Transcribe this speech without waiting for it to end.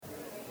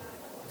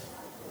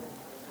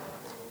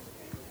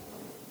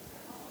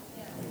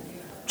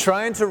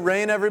Trying to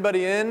rein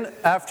everybody in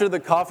after the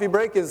coffee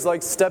break is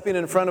like stepping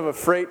in front of a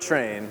freight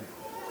train.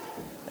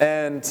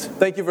 And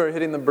thank you for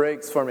hitting the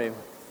brakes for me.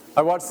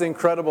 I watched The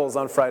Incredibles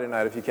on Friday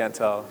night, if you can't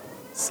tell.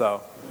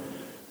 So,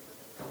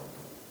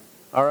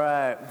 all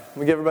right.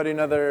 We give everybody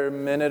another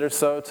minute or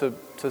so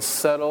to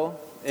settle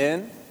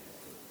in.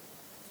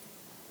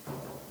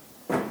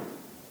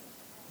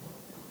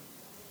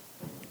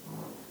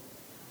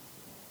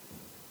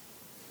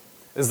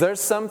 Is there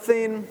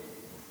something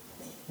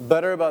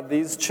better about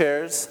these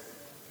chairs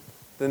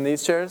than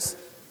these chairs?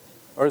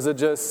 Or is it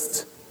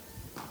just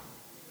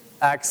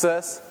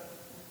access?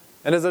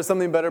 And is there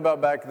something better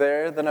about back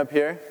there than up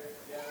here?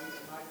 Yeah, we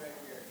can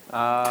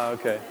hide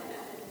back here. Okay.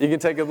 You can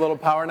take a little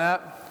power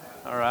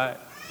nap? All right.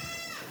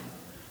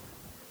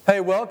 Hey,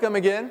 welcome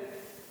again.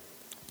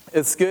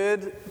 It's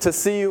good to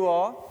see you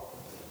all.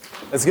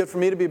 It's good for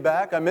me to be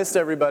back. I missed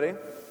everybody.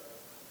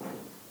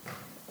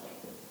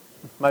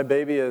 My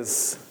baby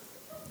is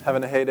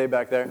having a heyday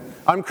back there.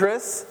 I'm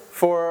Chris.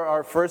 For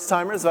our first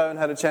timers, I haven't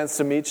had a chance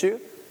to meet you.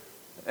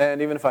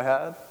 And even if I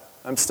had,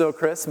 I'm still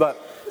Chris.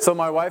 So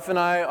my wife and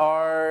I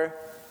are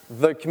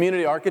the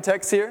community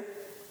architects here.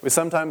 We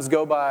sometimes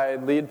go by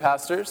lead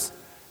pastors.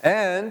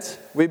 And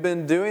we've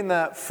been doing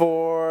that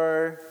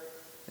for,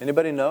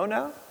 anybody know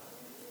now?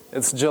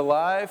 It's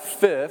July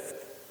 5th.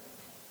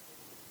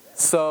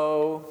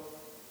 So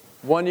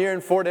 1 year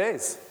and 4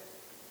 days.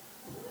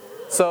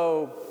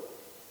 So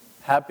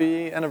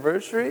happy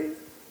anniversary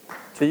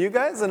to you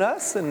guys and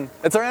us, and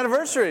it's our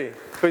anniversary.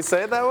 Can we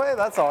say it that way?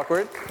 That's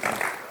awkward.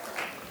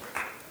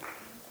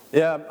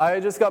 Yeah, I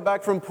just got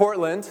back from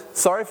Portland.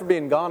 Sorry for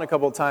being gone a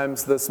couple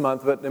times this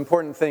month, but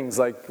important things,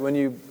 like when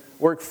you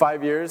work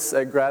 5 years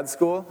at grad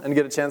school and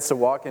get a chance to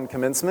walk in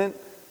commencement,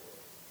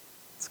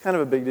 it's kind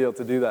of a big deal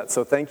to do that.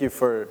 So thank you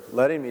for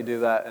letting me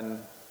do that and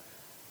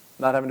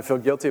not having to feel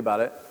guilty about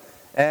it.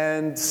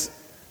 And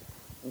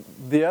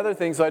the other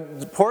thing,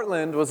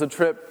 Portland was a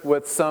trip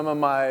with some of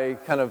my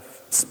kind of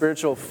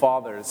spiritual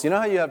fathers. You know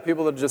how you have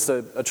people that are just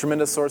a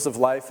tremendous source of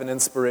life and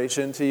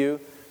inspiration to you?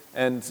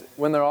 And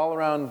when they're all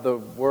around the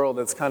world,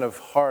 it's kind of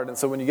hard. And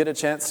so when you get a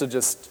chance to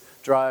just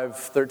drive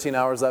 13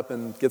 hours up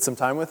and get some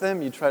time with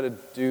them, you try to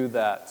do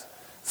that.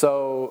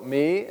 So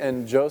me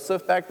and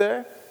Joseph back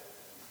there,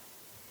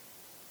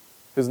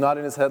 who's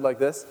nodding his head like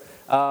this,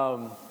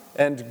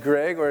 and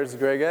Greg, where's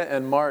Greg at?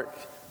 And Mark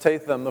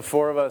Tatham, the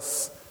four of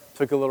us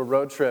took a little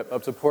road trip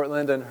up to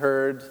Portland and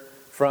heard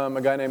from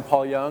a guy named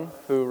Paul Young,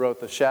 who wrote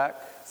The Shack.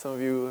 Some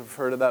of you have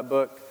heard of that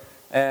book.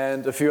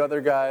 And a few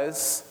other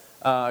guys.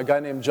 A guy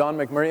named John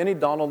McMurray. Any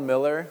Donald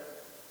Miller?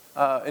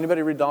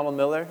 Anybody read Donald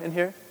Miller in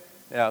here?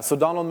 Yeah, so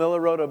Donald Miller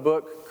wrote a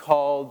book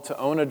called To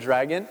Own a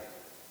Dragon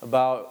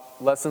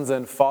about lessons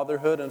in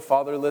fatherhood and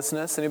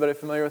fatherlessness. Anybody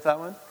familiar with that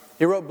one?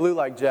 He wrote Blue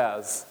Like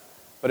Jazz,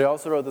 but he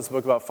also wrote this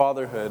book about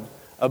fatherhood,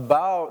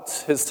 about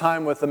his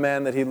time with a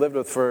man that he lived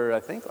with for, I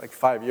think, like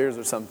 5 years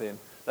or something.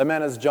 That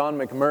man is John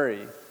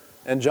McMurray.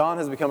 And John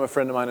has become a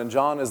friend of mine, and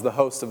John is the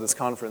host of this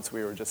conference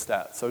we were just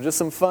at. So just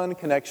some fun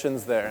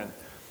connections there. And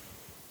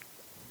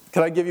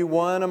could I give you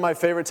one of my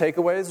favorite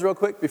takeaways real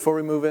quick before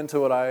we move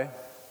into what I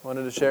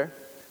wanted to share?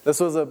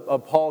 This was a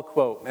Paul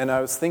quote, and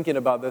I was thinking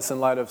about this in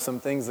light of some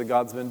things that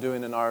God's been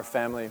doing in our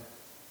family.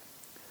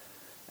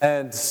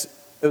 And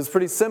it was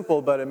pretty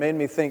simple, but it made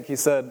me think. He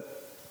said,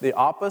 the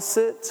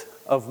opposite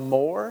of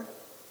more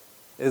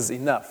is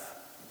enough.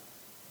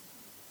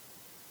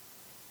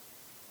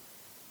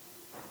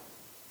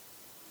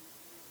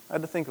 I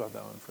had to think about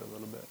that one for a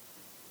little bit.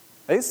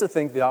 I used to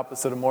think the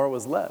opposite of more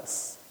was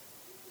less.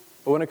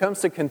 But when it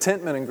comes to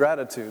contentment and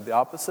gratitude, the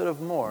opposite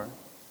of more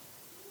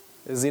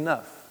is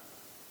enough.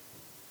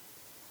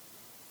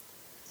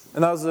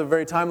 And that was a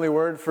very timely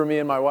word for me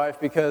and my wife,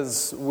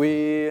 because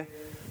this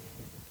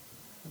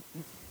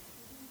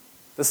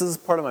is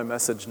part of my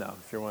message now,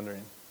 if you're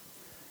wondering.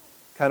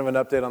 Kind of an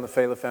update on the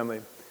Failla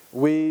family.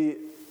 We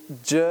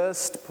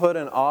just put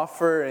an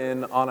offer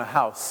in on a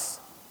house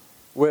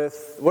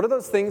with, what are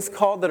those things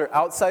called that are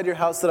outside your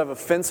house that have a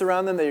fence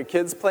around them that your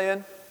kids play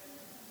in?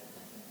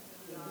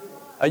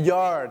 A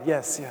yard,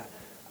 yes, yeah.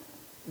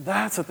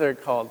 That's what they're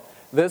called.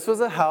 This was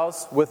a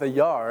house with a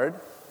yard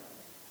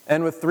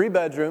and with 3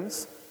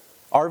 bedrooms,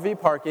 RV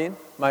parking.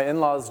 My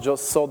in-laws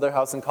just sold their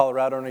house in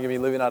Colorado and are going to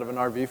be living out of an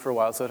RV for a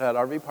while, so it had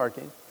RV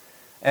parking.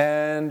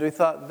 And we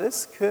thought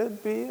this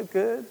could be a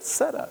good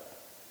setup.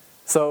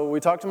 So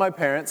we talked to my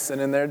parents, and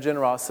in their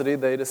generosity,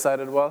 they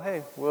decided, well,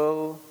 hey,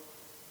 we'll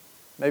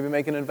maybe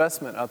make an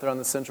investment out there on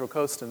the Central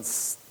Coast and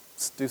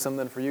do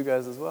something for you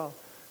guys as well.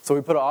 So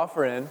we put an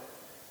offer in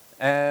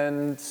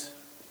and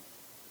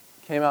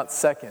came out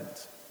second.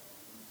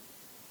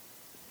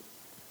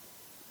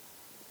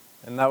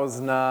 And that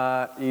was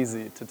not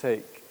easy to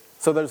take.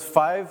 So there's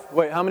 5,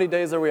 how many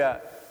days are we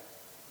at?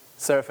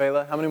 Sarah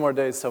Failla, how many more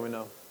days till we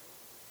know?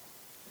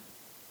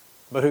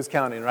 But who's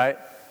counting, right?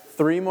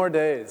 3 more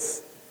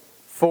days.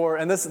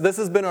 And this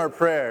has been our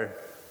prayer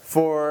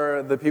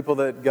for the people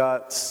that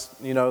got,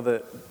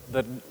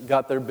 that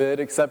got their bid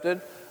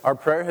accepted. Our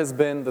prayer has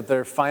been that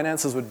their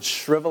finances would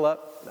shrivel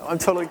up. No, I'm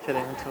totally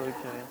kidding.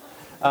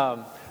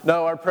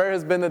 No, our prayer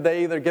has been that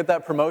they either get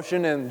that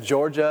promotion in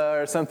Georgia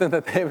or something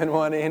that they've been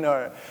wanting,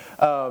 or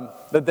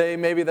that they've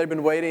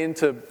been waiting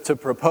to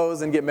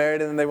propose and get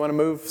married and then they want to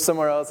move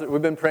somewhere else.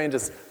 We've been praying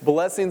just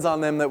blessings on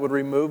them that would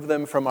remove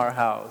them from our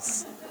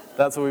house.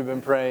 That's what we've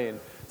been praying.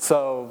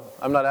 So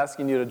I'm not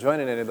asking you to join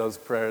in any of those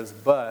prayers,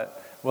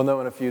 but we'll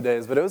know in a few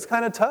days. But it was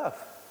kind of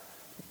tough,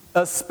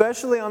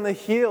 especially on the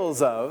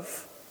heels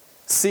of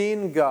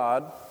seeing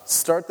God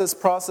start this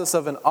process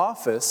of an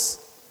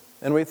office.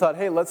 And we thought,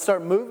 hey, let's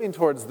start moving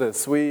towards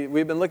this. We've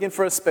been looking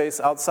for a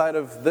space outside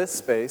of this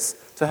space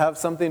to have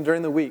something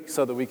during the week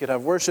so that we could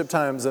have worship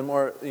times and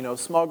more,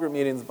 small group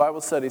meetings,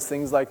 Bible studies,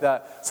 things like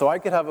that. So I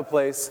could have a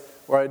place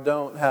where I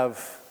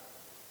have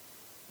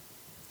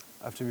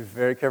to be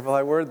very careful how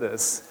I word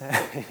this,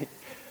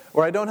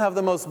 where I don't have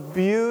the most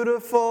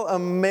beautiful,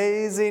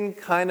 amazing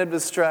kind of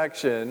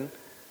distraction.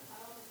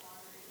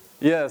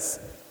 Yes,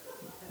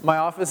 my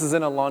office is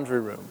in a laundry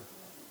room.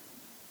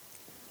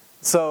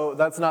 So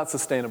that's not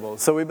sustainable.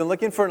 So we've been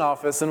looking for an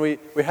office, and we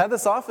had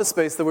this office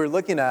space that we were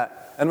looking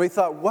at, and we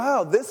thought,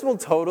 wow, this will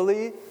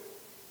totally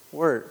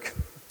work.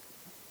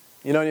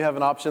 You have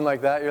an option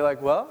like that, you're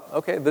like, well,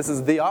 okay, this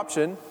is the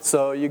option,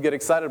 so you get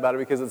excited about it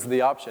because it's the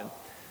option.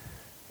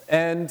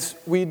 And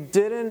we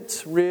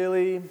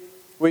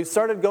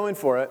started going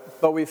for it,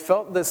 but we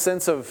felt this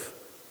sense of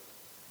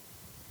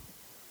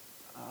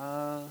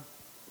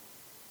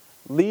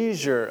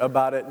leisure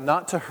about it,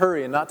 not to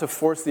hurry and not to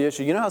force the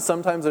issue. You know how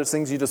sometimes there's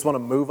things you just want to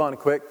move on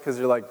quick because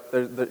you're like,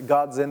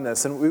 God's in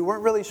this. And we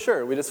weren't really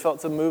sure. We just felt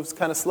to move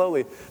kind of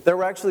slowly. There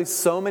were actually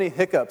so many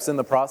hiccups in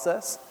the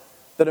process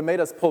that it made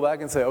us pull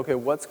back and say, okay,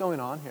 what's going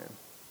on here?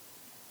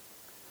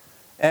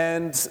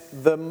 And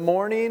the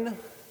morning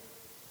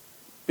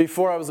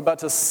before I was about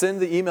to send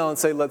the email and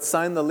say, let's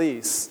sign the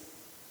lease,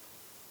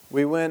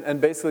 we went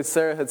and basically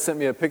Sarah had sent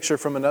me a picture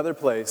from another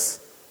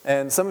place.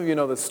 And some of you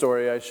know this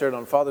story, I shared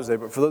on Father's Day,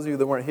 but for those of you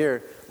that weren't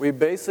here, we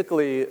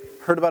basically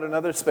heard about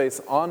another space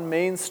on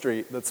Main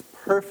Street that's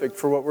perfect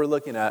for what we're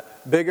looking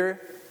at.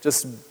 Bigger,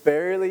 just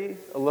barely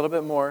a little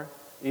bit more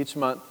each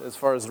month as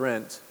far as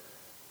rent.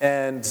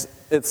 And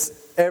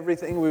it's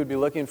everything we would be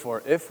looking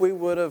for. If we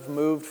would have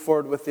moved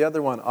forward with the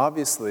other one,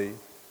 obviously,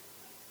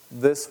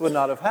 this would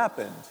not have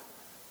happened.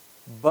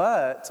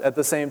 But at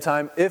the same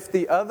time, if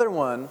the other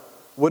one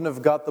wouldn't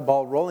have got the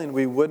ball rolling,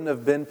 we wouldn't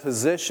have been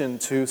positioned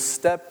to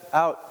step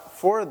out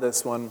for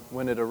this one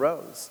when it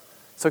arose.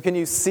 So can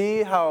you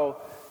see how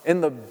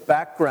in the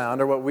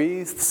background, or what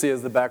we see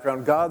as the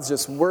background, God's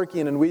just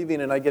working and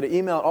weaving, and I get an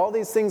email, all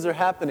these things are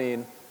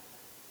happening,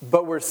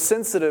 but we're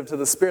sensitive to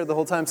the Spirit the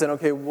whole time saying,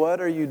 okay,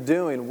 what are you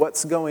doing?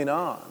 What's going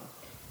on?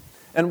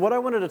 And what I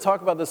wanted to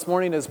talk about this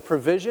morning is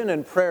provision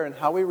and prayer and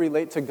how we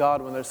relate to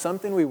God when there's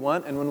something we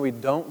want and when we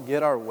don't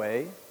get our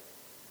way.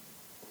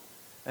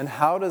 And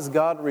how does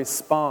God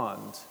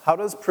respond? How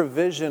does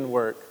provision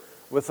work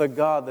with a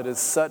God that is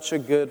such a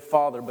good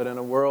Father, but in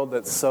a world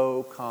that's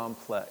so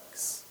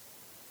complex?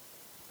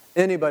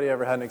 Anybody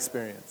ever had an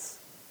experience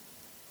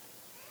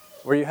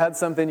where you had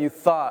something you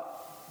thought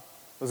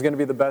was going to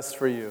be the best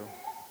for you,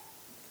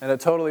 and it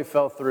totally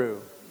fell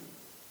through?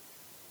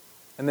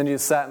 And then you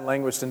sat and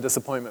languished in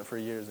disappointment for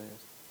years and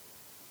years.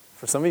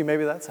 For some of you,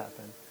 maybe that's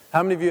happened.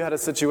 How many of you had a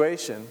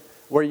situation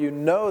where you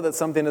know that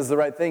something is the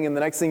right thing, and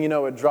the next thing you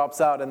know, it drops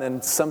out, and then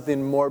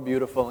something more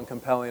beautiful and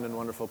compelling and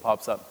wonderful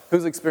pops up?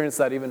 Who's experienced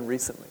that even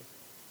recently?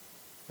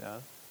 Yeah.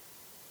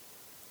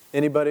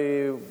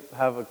 Anybody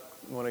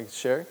want to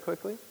share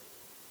quickly?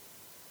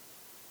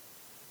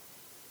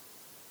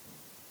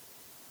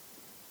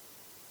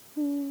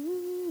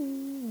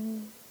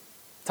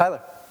 Tyler.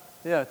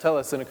 Yeah, tell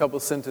us in a couple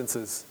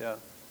sentences. Yeah.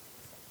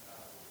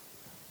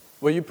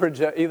 Will you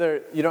project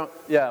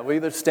will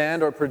either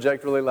stand or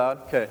project really loud?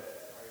 Okay.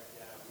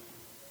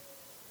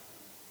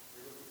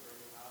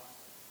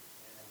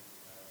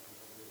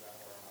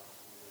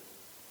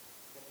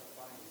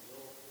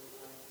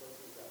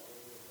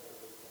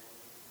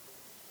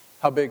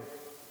 How big?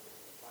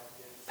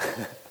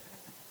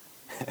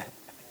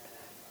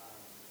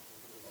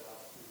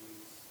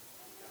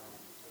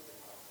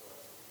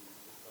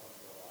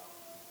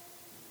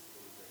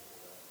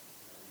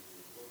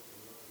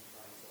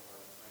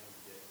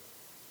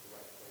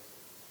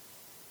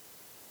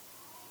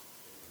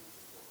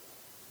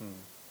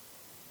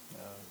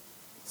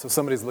 So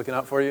somebody's looking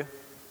out for you?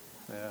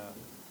 Yeah,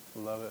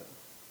 love it.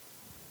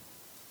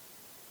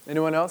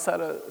 Anyone else had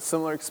a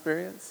similar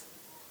experience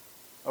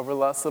over the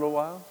last little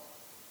while?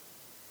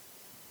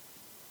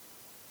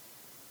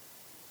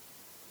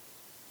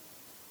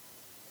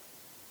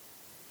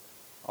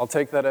 I'll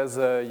take that as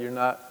you're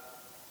not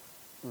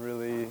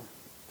really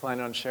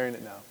planning on sharing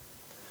it now.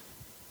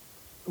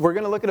 We're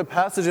going to look at a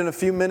passage in a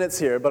few minutes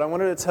here, but I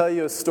wanted to tell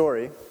you a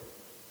story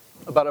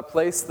about a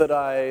place that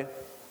I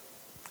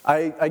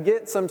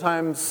get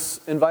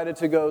sometimes invited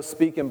to go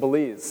speak in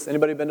Belize.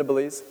 Anybody been to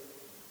Belize?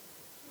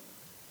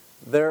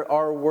 There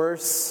are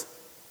worse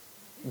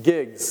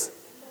gigs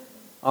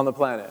on the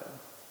planet.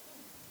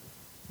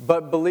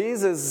 But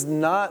Belize is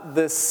not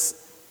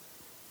this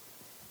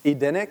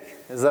Edenic,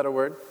 is that a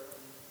word?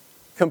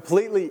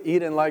 completely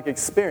Eden-like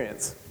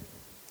experience.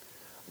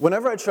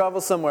 Whenever I travel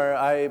somewhere,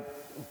 I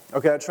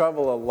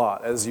travel a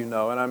lot, as you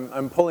know, and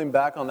I'm pulling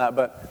back on that,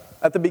 but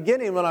at the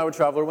beginning when I would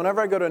travel, or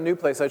whenever I go to a new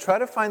place, I try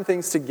to find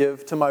things to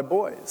give to my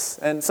boys,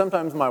 and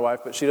sometimes my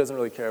wife, but she doesn't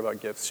really care about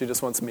gifts. She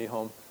just wants me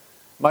home.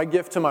 My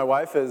gift to my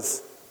wife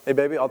is, hey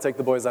baby, I'll take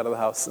the boys out of the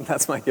house, and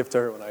that's my gift to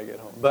her when I get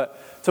home. But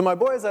to my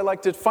boys, I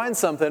like to find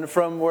something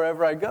from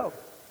wherever I go.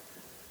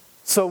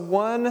 So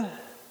one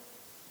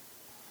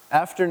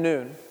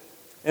afternoon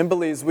in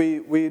Belize,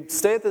 we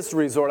stay at this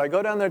resort. I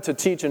go down there to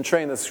teach and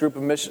train this group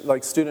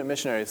of student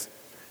missionaries.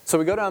 So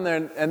we go down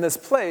there, and this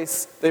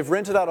place, they've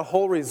rented out a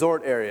whole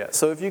resort area.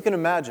 So if you can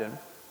imagine,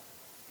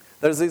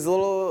 there's these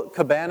little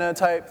cabana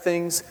type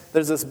things.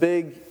 There's this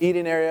big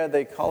eating area.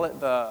 They call it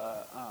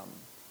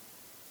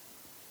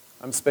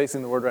I'm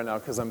spacing the word right now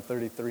because I'm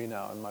 33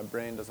 now and my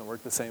brain doesn't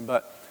work the same.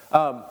 But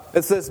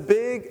it's this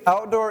big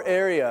outdoor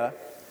area,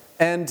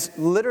 and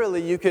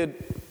literally you could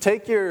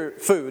take your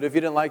food if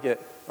you didn't like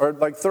it, or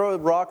like throw a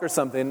rock or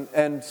something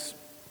and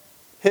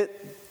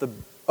hit the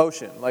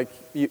ocean. Like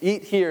you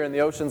eat here and the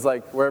ocean's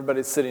like where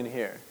everybody's sitting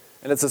here.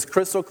 And it's this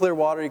crystal clear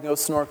water. You can go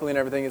snorkeling and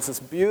everything. It's this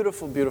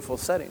beautiful, beautiful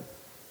setting.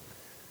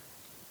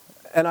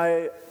 And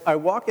I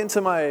walk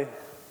into my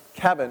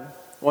cabin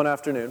one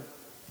afternoon,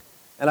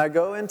 and I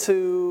go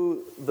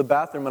into the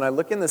bathroom and I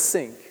look in the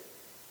sink,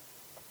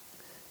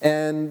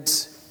 and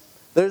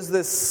there's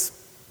this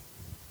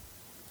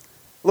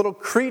little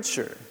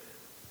creature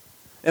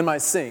in my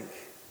sink.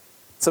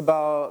 It's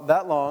about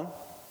that long,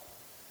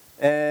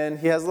 and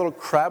he has little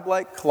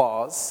crab-like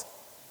claws,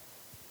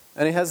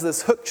 and he has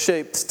this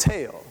hook-shaped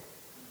tail.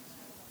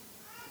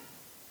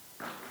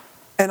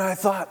 And I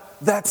thought,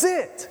 that's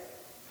it.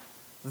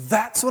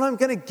 That's what I'm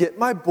going to get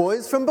my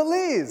boys from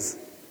Belize.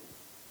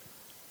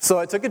 So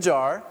I took a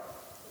jar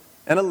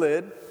and a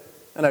lid,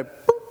 and I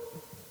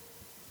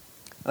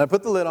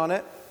put the lid on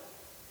it,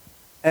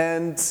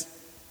 and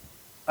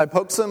I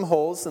poked some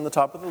holes in the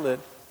top of the lid.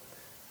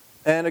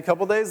 And a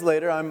couple days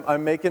later,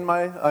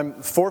 I'm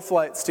 4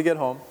 flights to get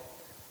home.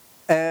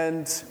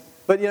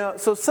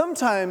 But so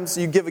sometimes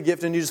you give a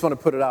gift and you just want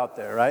to put it out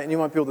there, right? And you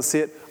want people to see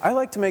it. I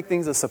like to make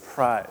things a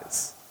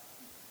surprise.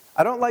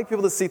 I don't like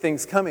people to see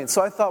things coming.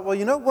 So I thought, well,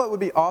 you know what would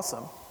be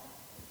awesome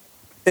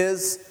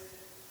is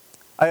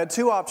I had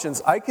 2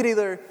 options. I could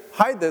either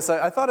hide this.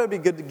 I thought it would be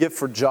good to give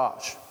for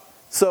Josh.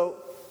 So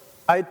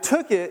I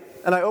took it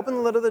and I opened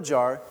the lid of the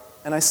jar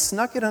and I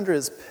snuck it under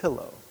his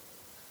pillow.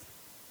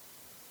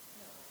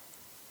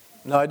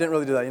 No, I didn't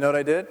really do that. You know what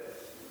I did?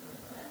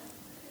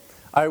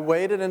 I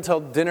waited until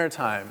dinner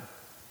time,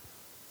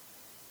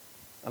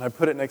 and I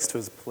put it next to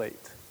his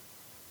plate.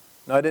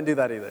 No, I didn't do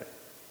that either.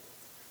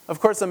 Of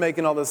course I'm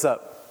making all this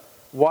up.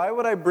 Why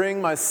would I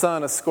bring my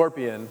son a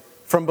scorpion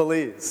from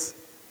Belize?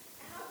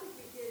 How did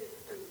you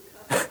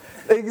get it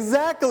through?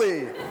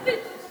 Exactly!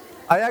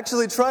 I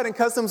actually tried, and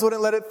customs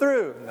wouldn't let it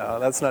through. No,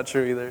 that's not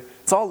true either.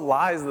 It's all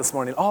lies this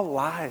morning, all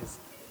lies.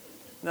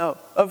 No,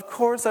 of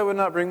course I would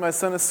not bring my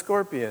son a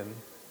scorpion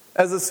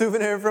as a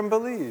souvenir from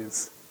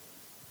Belize.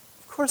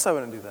 Of course I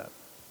wouldn't do that.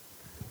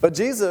 But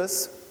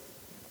Jesus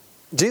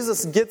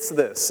gets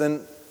this.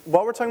 And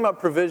while we're talking about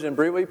provision,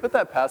 Bree, will you put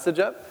that passage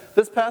up?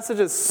 This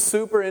passage is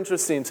super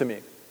interesting to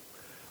me.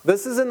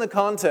 This is in the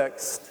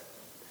context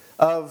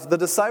of the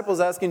disciples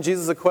asking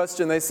Jesus a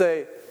question. They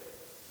say,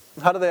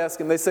 how do they ask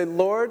him? They say,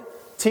 Lord,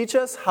 teach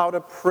us how to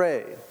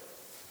pray.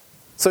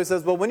 So he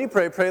says, well, when you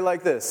pray, pray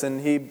like this.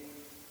 And he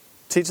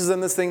teaches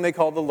them this thing they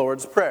call the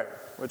Lord's Prayer,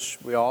 which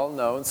we all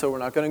know, and so we're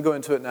not going to go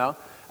into it now.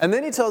 And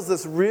then he tells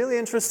this really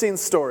interesting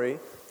story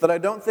that I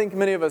don't think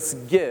many of us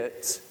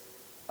get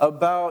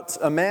about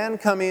a man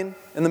coming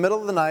in the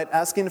middle of the night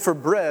asking for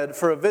bread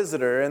for a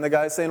visitor, and the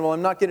guy saying, well,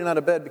 I'm not getting out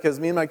of bed because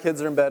me and my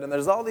kids are in bed, and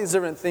there's all these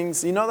different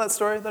things. You know that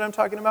story that I'm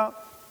talking about?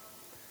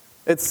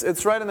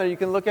 It's right in there. You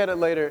can look at it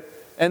later.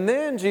 And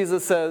then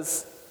Jesus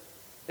says,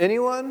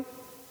 anyone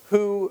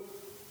who,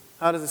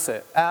 how does it say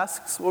it?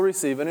 Asks will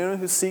receive. Anyone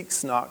who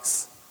seeks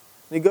knocks.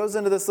 And he goes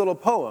into this little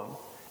poem.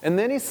 And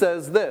then he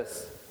says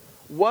this,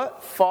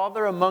 what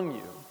father among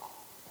you,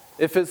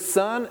 if his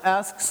son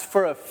asks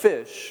for a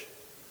fish,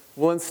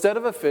 will instead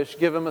of a fish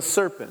give him a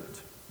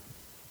serpent?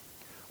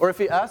 Or if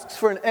he asks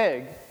for an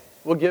egg,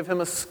 will give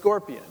him a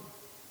scorpion?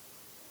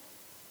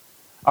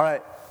 All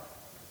right.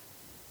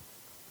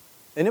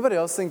 Anybody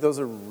else think those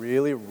are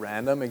really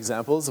random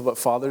examples of what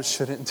fathers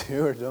shouldn't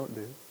do or don't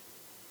do?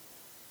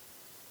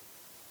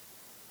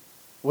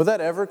 Would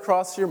that ever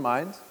cross your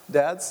mind,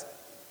 dads?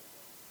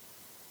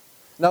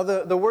 Now,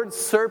 the word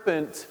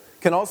serpent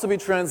can also be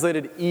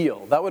translated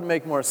eel. That would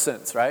make more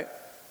sense, right?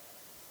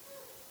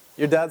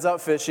 Your dad's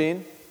out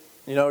fishing.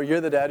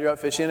 You're the dad, you're out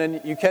fishing, and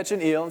you catch an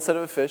eel instead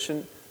of a fish,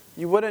 and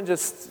you wouldn't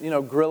just,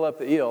 grill up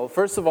the eel.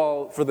 First of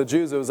all, for the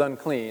Jews, it was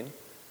unclean.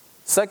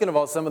 Second of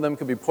all, some of them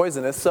could be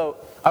poisonous. So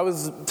I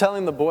was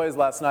telling the boys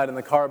last night in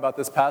the car about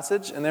this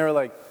passage, and they were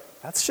like,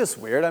 that's just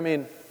weird. I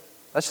mean,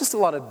 that's just a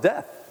lot of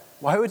death.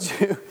 Why would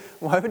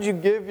you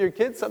give your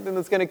kids something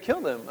that's going to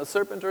kill them, a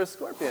serpent or a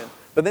scorpion?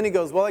 But then he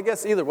goes, well, I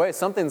guess either way,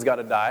 something's got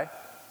to die,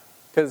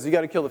 because you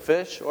got to kill the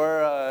fish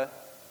or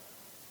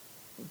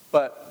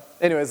But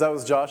anyways, that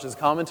was Josh's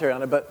commentary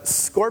on it. But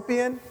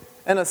scorpion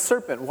and a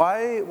serpent,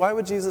 why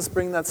would Jesus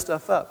bring that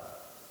stuff up?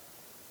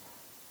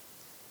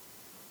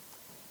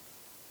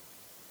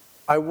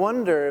 I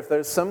wonder if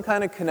there's some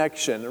kind of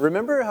connection.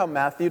 Remember how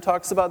Matthew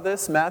talks about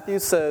this? Matthew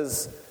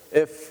says,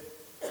 if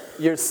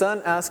your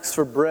son asks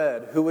for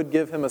bread, who would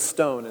give him a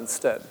stone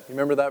instead? You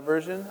remember that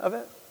version of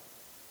it?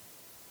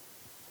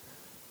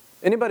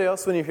 Anybody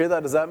else, when you hear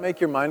that, does that make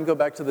your mind go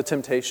back to the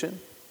temptation?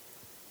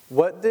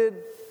 What did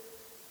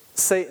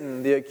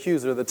Satan, the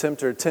accuser, the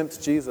tempter,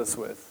 tempt Jesus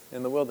with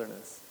in the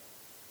wilderness?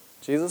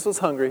 Jesus was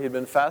hungry. He'd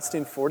been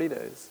fasting 40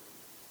 days.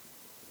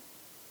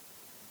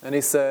 And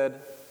he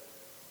said,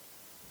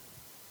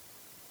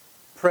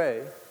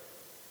 pray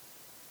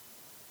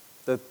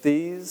that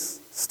these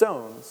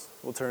stones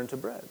will turn to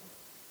bread.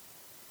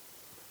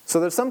 So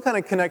there's some kind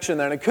of connection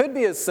there. And it could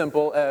be as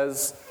simple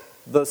as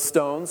the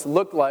stones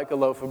look like a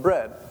loaf of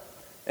bread.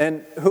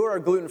 And who are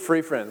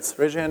gluten-free friends?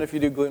 Raise your hand if you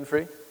do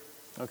gluten-free.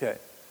 Okay.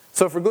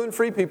 So for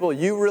gluten-free people,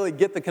 you really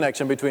get the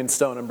connection between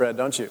stone and bread,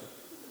 don't you?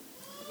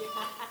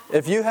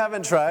 If you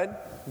haven't tried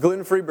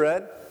gluten-free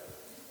bread,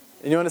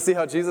 and you want to see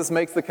how Jesus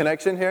makes the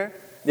connection here,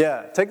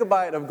 yeah, take a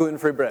bite of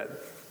gluten-free bread.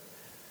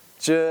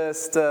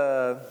 Just,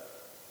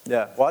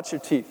 watch your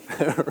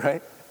teeth,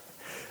 right?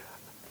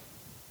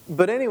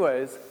 But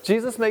anyways,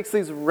 Jesus makes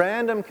these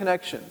random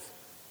connections.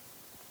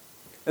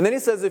 And then he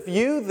says, if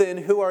you then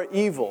who are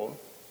evil,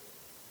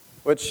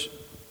 which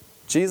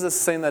Jesus is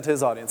saying that to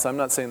his audience, I'm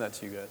not saying that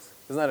to you guys.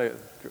 Isn't that like,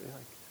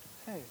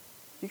 hey,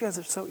 you guys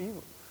are so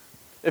evil.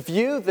 If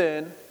you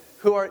then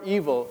who are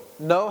evil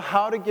know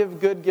how to give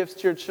good gifts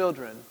to your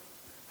children,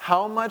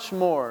 how much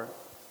more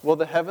will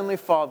the Heavenly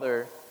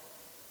Father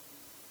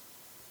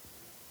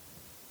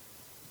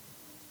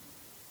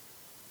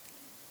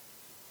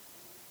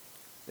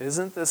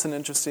Isn't this an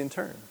interesting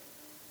turn?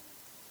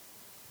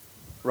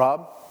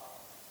 Rob,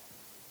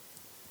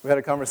 we had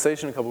a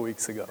conversation a couple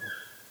weeks ago.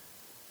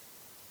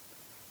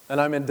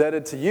 And I'm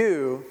indebted to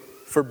you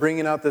for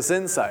bringing out this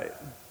insight.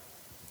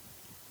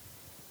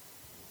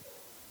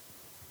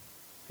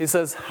 He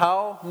says,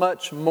 how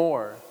much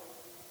more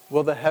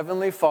will the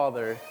Heavenly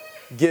Father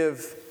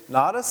give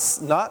not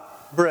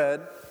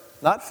bread,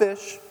 not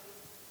fish,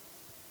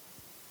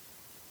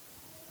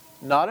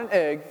 not an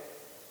egg,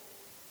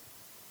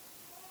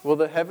 will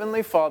the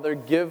Heavenly Father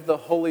give the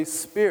Holy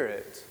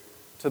Spirit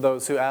to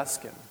those who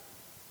ask Him?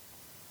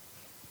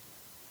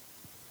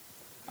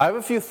 I have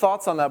a few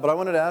thoughts on that, but I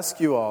wanted to ask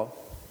you all.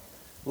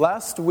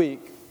 Last week,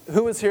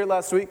 who was here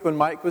last week when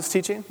Mike was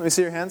teaching? Let me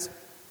see your hands.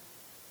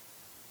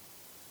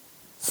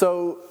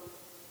 So,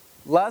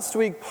 last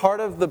week,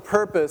 part of the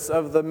purpose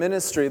of the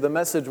ministry, the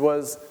message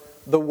was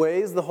the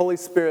ways the Holy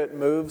Spirit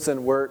moves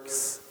and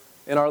works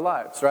in our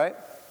lives, right?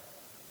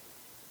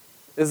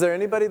 Is there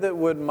anybody that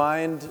would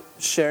mind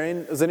sharing?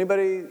 Is there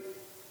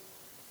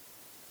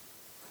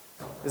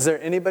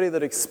anybody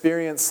that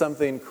experienced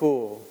something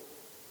cool?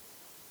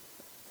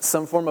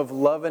 Some form of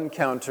love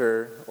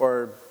encounter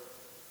or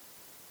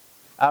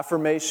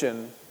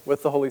affirmation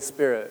with the Holy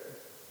Spirit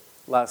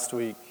last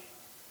week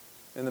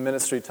in the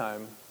ministry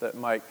time that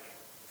Mike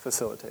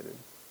facilitated?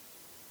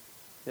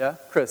 Yeah?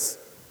 Chris,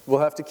 we'll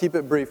have to keep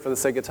it brief for the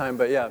sake of time,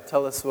 but yeah,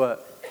 tell us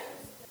what.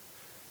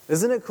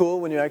 Isn't it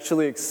cool when you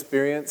actually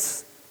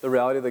experience the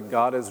reality that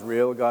God is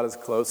real, God is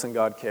close, and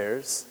God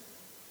cares?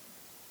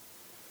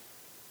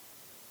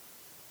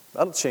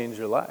 That'll change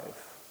your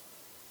life.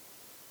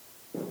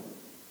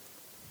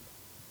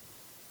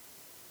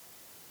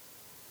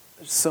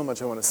 There's so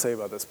much I want to say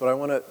about this, but I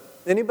want to...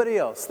 Anybody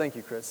else? Thank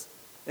you, Chris.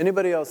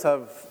 Anybody else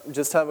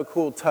have a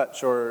cool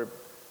touch or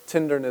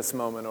tenderness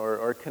moment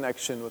or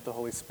connection with the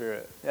Holy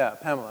Spirit? Yeah,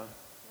 Pamela.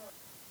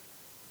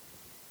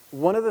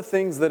 One of the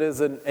things that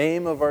is an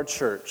aim of our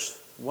church,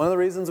 one of the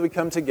reasons we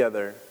come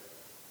together,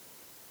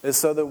 is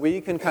so that we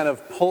can kind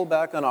of pull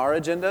back on our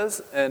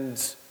agendas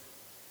and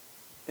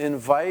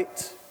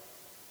invite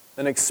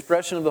an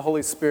expression of the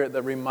Holy Spirit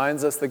that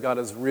reminds us that God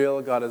is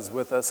real, God is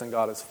with us, and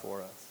God is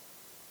for us.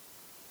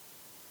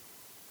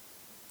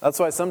 That's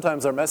why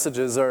sometimes our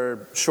messages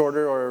are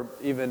shorter or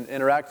even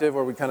interactive,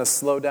 or we kind of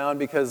slow down,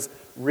 because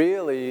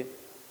really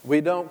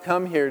we don't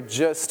come here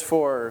just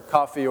for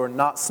coffee or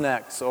not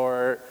snacks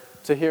or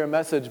to hear a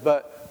message,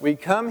 but we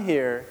come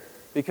here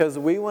because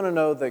we want to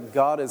know that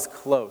God is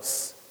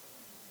close.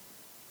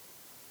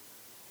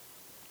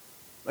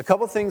 A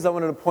couple things I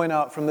wanted to point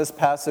out from this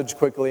passage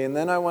quickly, and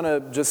then I want to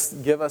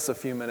just give us a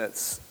few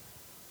minutes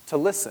to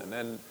listen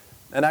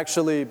and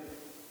actually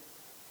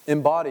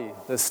embody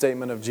this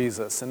statement of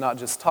Jesus and not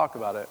just talk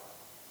about it.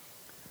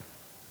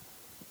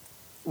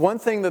 One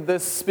thing that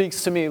this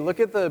speaks to me, look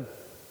at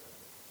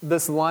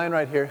this line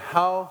right here,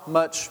 how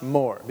much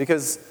more?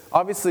 Because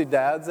obviously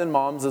dads and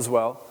moms as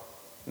well.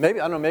 Maybe,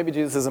 I don't know, maybe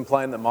Jesus is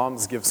implying that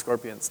moms give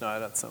scorpions. No,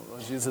 that's not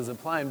what Jesus is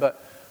implying,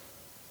 but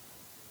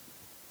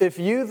if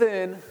you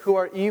then, who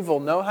are evil,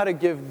 know how to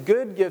give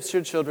good gifts to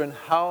your children,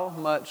 how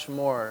much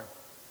more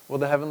will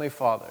the Heavenly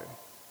Father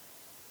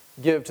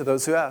give to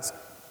those who ask?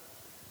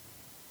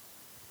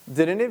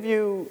 Did any of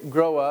you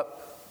grow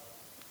up,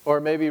 or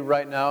maybe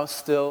right now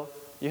still,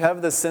 You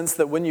have this sense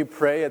that when you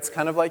pray, it's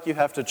kind of like you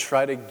have to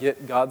try to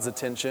get God's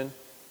attention.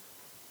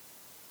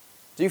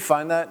 Do you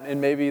find that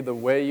in maybe the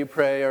way you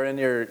pray or in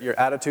your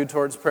attitude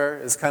towards prayer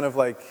is kind of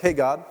like, hey,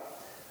 God,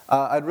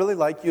 I'd really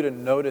like you to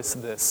notice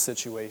this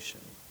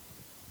situation.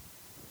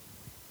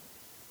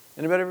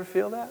 Anybody ever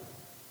feel that?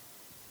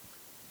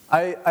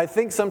 I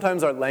think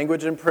sometimes our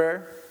language in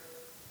prayer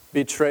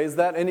betrays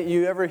that. And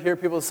you ever hear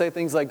people say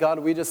things like, God,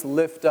 we just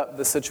lift up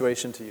the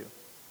situation to you.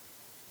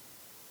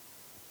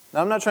 Now,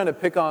 I'm not trying to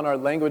pick on our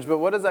language, but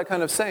what is that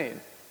kind of saying?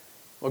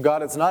 Well,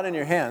 God, it's not in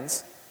your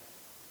hands,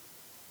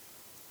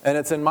 and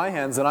it's in my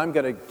hands, and I'm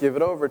going to give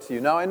it over to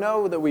you. Now, I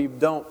know that we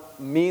don't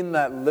mean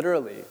that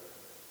literally,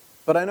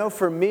 but I know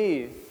for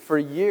me, for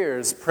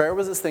years, prayer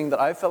was this thing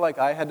that I felt like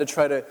I had to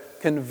try to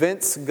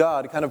convince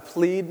God, kind of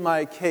plead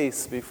my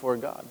case before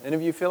God. Any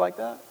of you feel like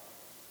that?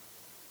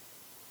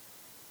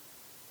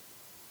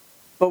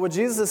 But what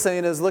Jesus is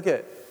saying is, look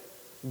at,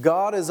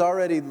 God is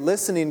already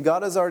listening,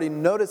 God is already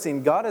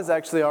noticing, God is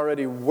actually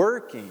already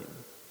working.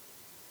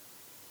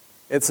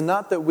 It's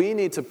not that we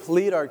need to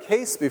plead our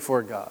case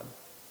before God.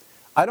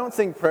 I don't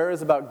think prayer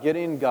is about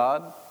getting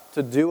God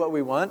to do what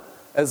we want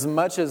as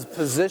much as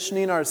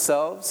positioning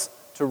ourselves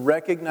to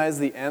recognize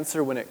the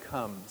answer when it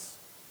comes.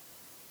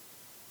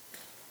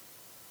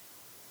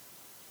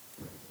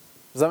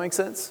 Does that make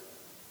sense?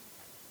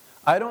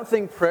 I don't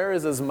think prayer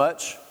is as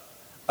much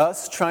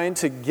us trying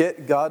to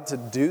get God to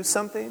do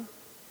something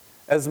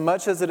as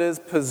much as it is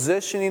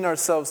positioning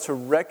ourselves to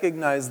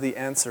recognize the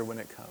answer when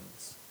it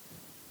comes.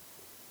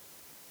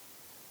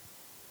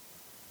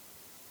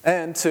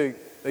 And to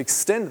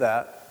extend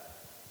that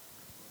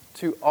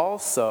to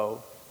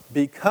also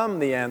become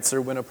the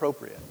answer when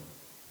appropriate.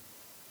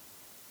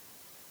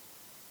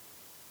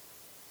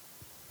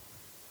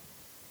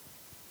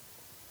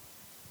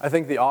 I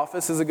think the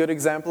office is a good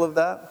example of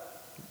that.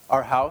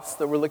 Our house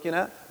that we're looking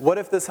at. What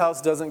if this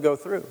house doesn't go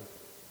through?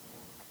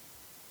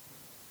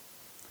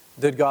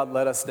 Did God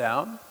let us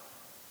down?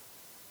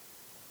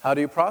 How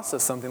do you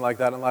process something like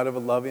that in light of a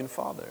loving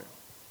Father?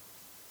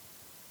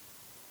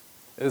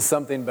 Is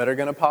something better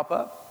going to pop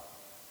up?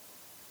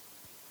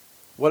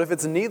 What if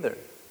it's neither?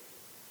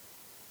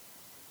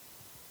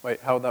 Wait,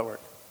 how would that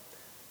work?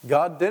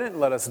 God didn't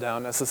let us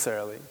down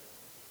necessarily.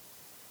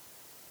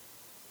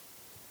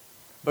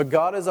 But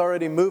God is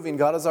already moving,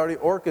 God is already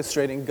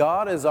orchestrating,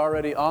 God is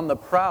already on the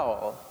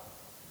prowl.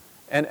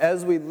 And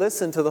as we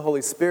listen to the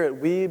Holy Spirit,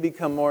 we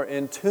become more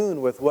in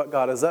tune with what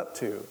God is up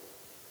to,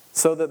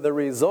 so that the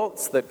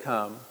results that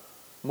come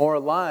more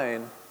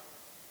align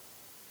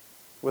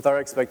with our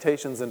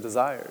expectations and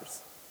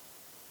desires.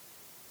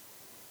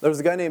 There was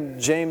a guy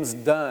named James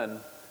Dunn,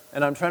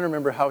 and I'm trying to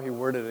remember how he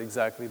worded it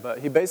exactly, but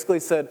he basically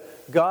said,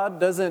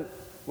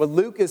 what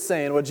Luke is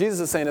saying, what Jesus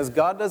is saying is,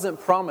 God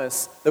doesn't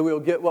promise that we will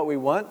get what we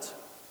want,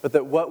 but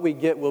that what we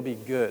get will be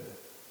good.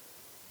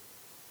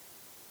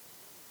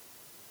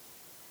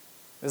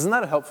 Isn't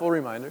that a helpful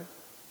reminder?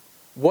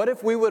 What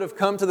if we would have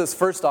come to this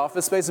first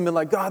office space and been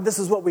like, God, this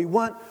is what we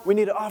want. We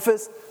need an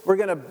office. We're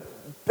going to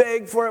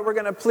beg for it. We're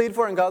going to plead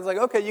for it. And God's like,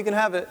 okay, you can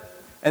have it.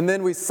 And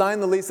then we sign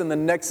the lease, and the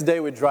next day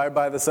we drive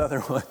by this other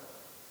one.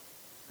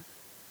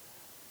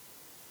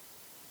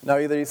 Now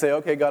either you say,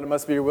 okay, God, it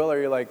must be your will, or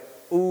you're like,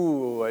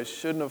 ooh, I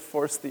shouldn't have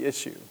forced the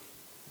issue.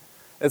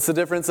 It's the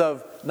difference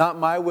of not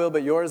my will,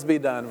 but yours be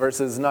done,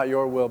 versus not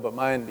your will, but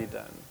mine be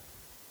done.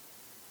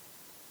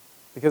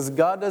 Because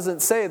God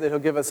doesn't say that He'll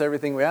give us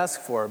everything we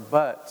ask for,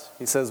 but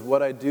He says,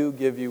 what I do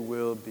give you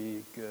will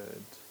be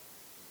good.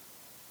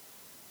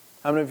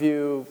 How many of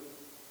you,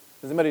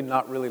 does anybody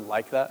not really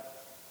like that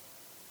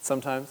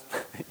sometimes?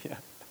 Yeah.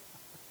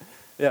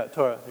 Yeah,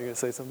 Tora, you're going to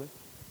say something?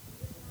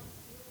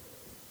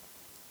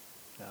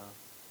 Yeah.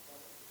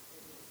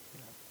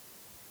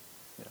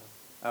 Yeah,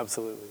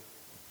 absolutely.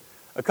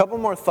 A couple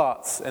more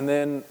thoughts, and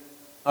then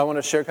I want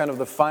to share kind of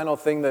the final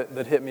thing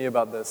that hit me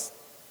about this.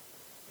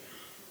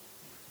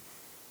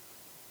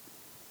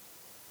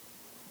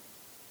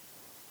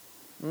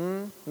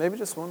 Maybe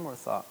just one more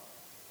thought.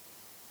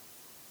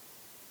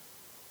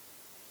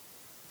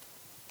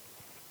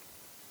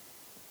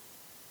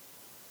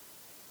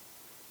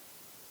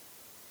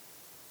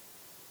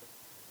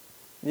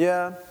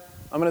 Yeah,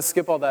 I'm going to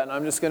skip all that, and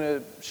I'm just going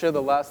to share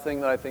the last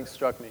thing that I think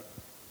struck me.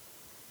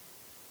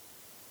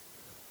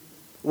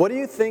 What do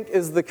you think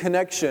is the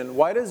connection?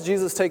 Why does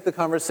Jesus take the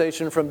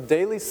conversation from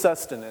daily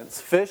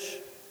sustenance, fish,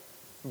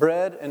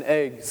 bread, and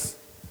eggs,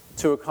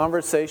 to a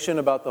conversation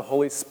about the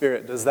Holy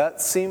Spirit? Does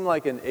that seem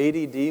like an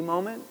ADD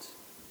moment?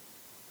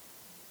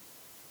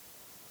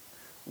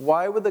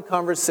 Why would the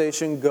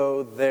conversation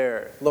go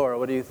there? Laura,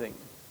 what do you think?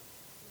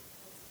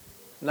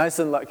 Nice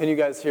and loud. Can you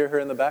guys hear her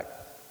in the back?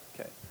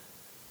 Okay.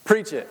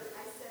 Preach it.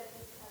 I said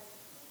because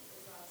he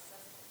is our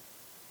sustenance.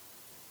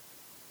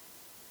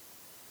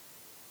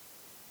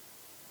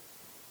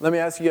 Let me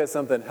ask you guys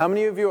something. How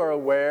many of you are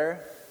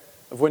aware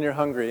of when you're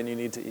hungry and you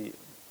need to eat?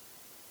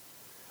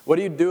 What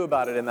do you do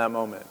about it in that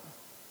moment?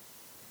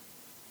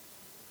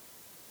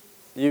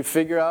 You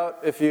figure out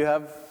if you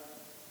have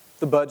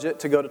the budget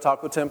to go to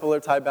Taco Temple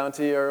or Thai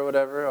Bounty or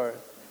whatever, or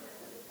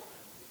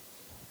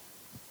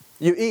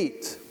You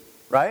eat,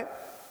 right?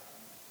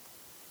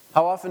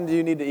 How often do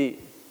you need to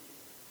eat?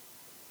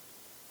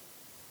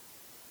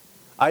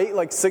 I eat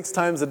like 6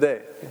 times a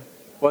day.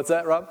 What's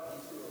that, Rob?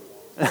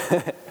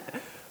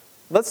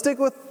 Let's stick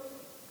with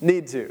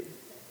need to.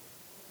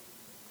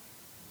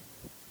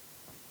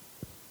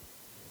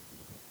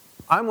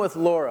 I'm with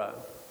Laura.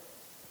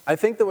 I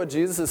think that what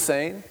Jesus is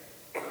saying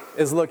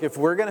is, look, if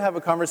we're going to have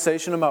a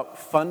conversation about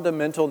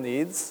fundamental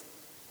needs,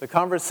 the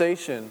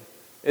conversation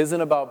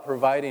isn't about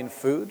providing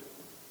food.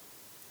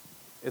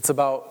 It's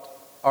about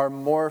our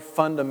more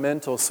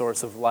fundamental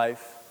source of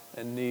life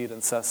and need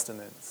and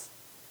sustenance.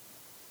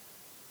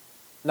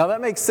 Now that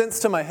makes sense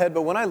to my head,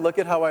 but when I look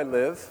at how I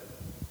live,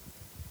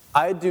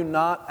 I do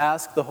not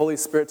ask the Holy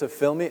Spirit to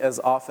fill me as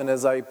often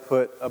as I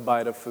put a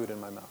bite of food in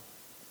my mouth.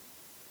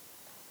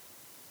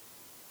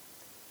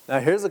 Now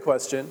here's a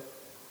question.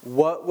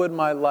 What would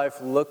my life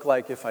look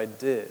like if I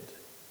did?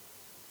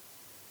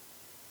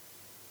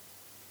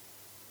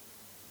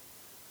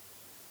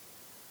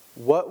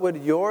 What would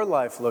your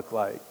life look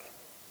like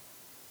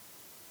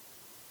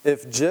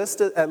if just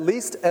at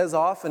least as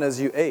often as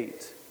you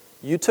ate,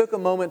 you took a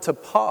moment to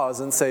pause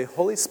and say,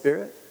 Holy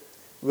Spirit,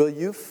 will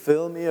you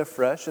fill me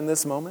afresh in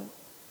this moment?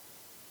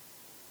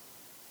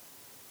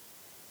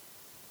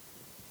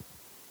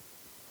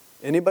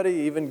 Anybody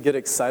even get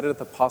excited at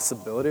the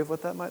possibility of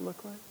what that might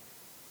look like?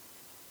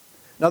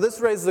 Now this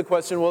raises the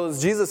question, well,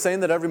 is Jesus saying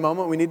that every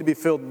moment we need to be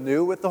filled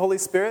new with the Holy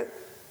Spirit?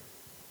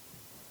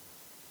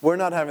 We're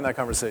not having that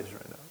conversation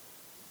right now.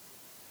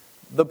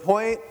 The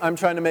point I'm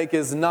trying to make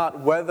is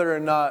not whether or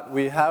not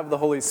we have the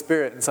Holy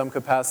Spirit in some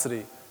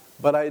capacity,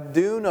 but I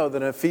do know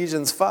that in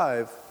Ephesians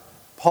 5,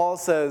 Paul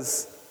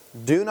says,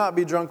 do not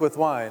be drunk with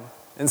wine.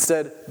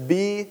 Instead,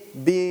 be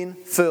being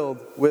filled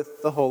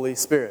with the Holy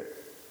Spirit.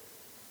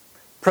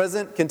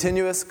 Present,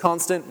 continuous,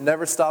 constant,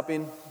 never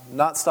stopping,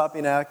 not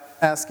stopping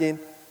asking,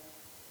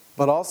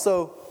 but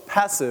also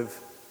passive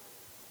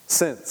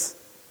since.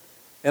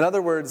 In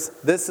other words,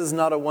 this is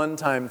not a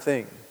one-time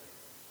thing.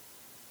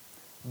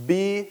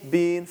 Be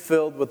being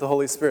filled with the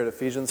Holy Spirit,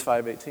 Ephesians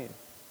 5:18.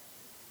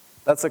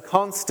 That's a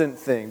constant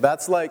thing.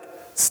 That's like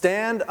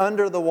stand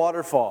under the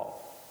waterfall.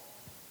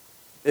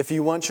 If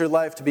you want your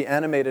life to be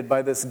animated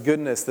by this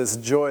goodness, this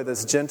joy,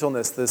 this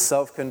gentleness, this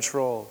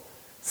self-control,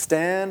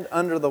 stand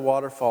under the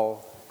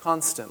waterfall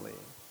constantly.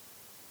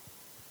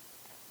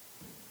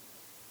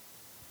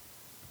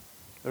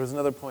 There was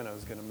another point I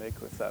was going to make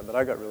with that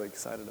I got really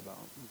excited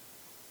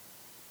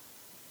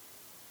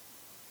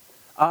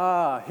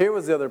about. Here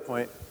was the other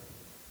point.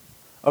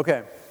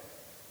 Okay.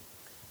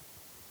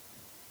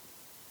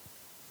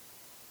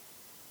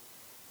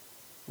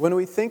 When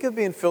we think of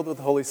being filled with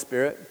the Holy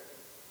Spirit,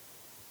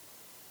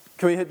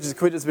 can we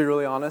just be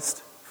really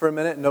honest for a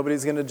minute?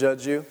 Nobody's going to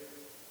judge you.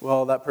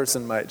 Well, that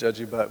person might judge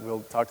you, but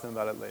we'll talk to them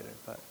about it later.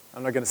 But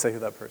I'm not going to say who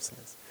that person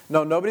is.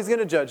 No, nobody's going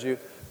to judge you.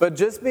 But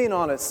just being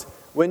honest,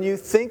 when you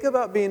think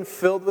about being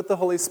filled with the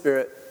Holy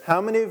Spirit, how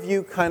many of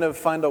you kind of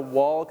find a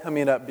wall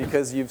coming up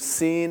because you've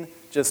seen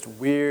just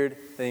weird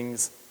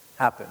things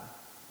happen?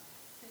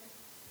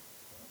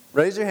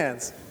 Raise your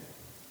hands.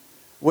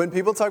 When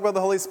people talk about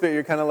the Holy Spirit,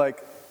 you're kind of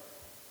like,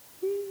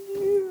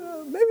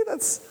 yeah, maybe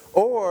that's...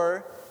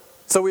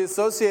 So we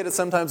associate it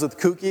sometimes with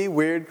kooky,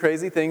 weird,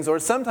 crazy things, or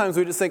sometimes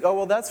we just think, oh,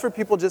 well, that's for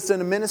people just in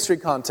a ministry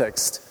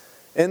context,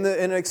 in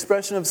an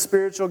expression of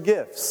spiritual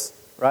gifts,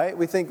 right?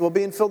 We think, well,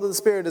 being filled with the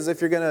Spirit is if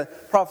you're going to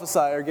prophesy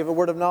or give a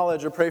word of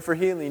knowledge or pray for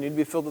healing, you need to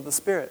be filled with the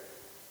Spirit.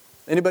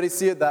 Anybody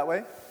see it that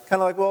way?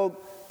 Kind of like, well,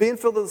 being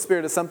filled with the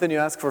Spirit is something you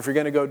ask for if you're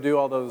going to go do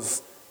all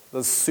those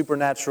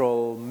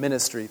supernatural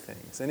ministry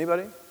things.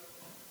 Anybody?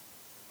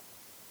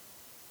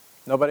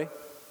 Nobody?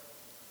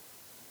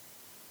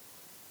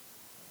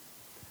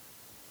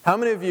 How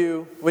many of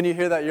you, when you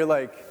hear that, you're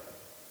like,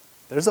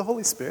 there's a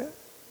Holy Spirit?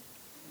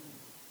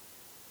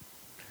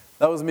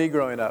 That was me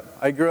growing up.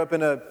 I grew up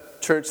in a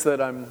church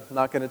that I'm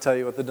not going to tell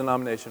you what the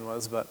denomination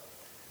was, but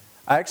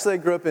I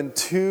grew up in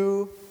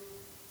two...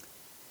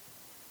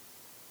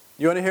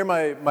 You want to hear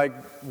my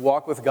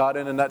walk with God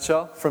in a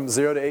nutshell, from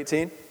 0 to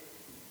 18?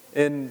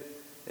 In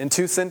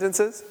 2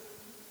 sentences?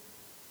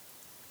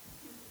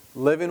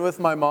 Living with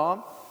my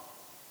mom,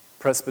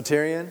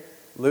 Presbyterian,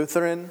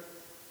 Lutheran,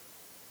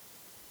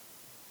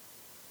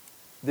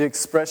 the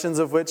expressions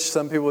of which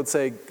some people would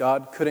say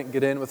God couldn't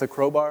get in with a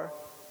crowbar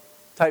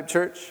type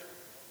church.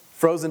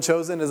 Frozen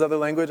chosen is other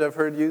language I've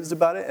heard used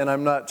about it, and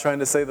I'm not trying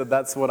to say that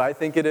that's what I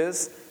think it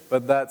is,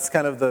 but that's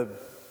kind of the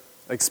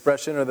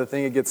expression or the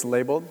thing it gets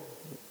labeled.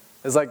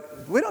 It's like,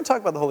 we don't talk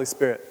about the Holy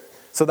Spirit.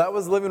 So that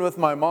was living with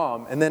my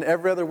mom, and then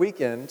every other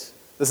weekend,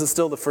 this is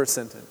still the first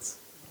sentence,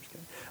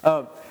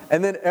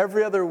 and then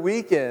every other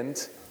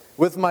weekend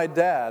with my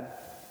dad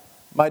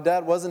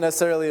wasn't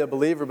necessarily a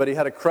believer, but he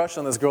had a crush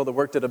on this girl that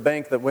worked at a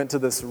bank that went to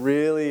this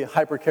really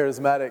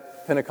hyper-charismatic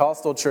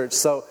Pentecostal church.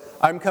 So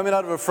I'm coming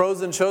out of a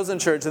frozen chosen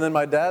church, and then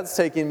my dad's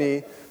taking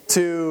me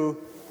to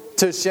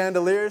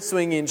chandelier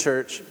swinging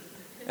church.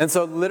 And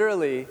so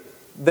literally,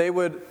 they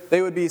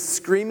would be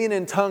screaming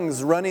in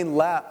tongues, running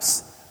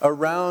laps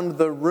around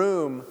the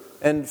room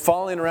and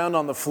falling around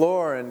on the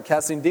floor and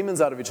casting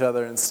demons out of each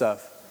other and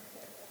stuff.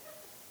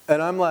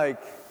 And I'm like,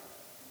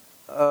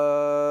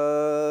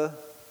 I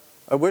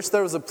wish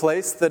there was a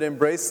place that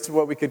embraced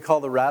what we could call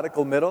the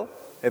radical middle.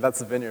 Hey, that's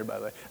the vineyard, by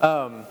the way.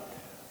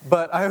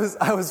 But I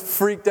was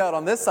freaked out.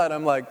 On this side,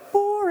 I'm like,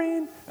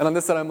 boring. And on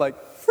this side, I'm like,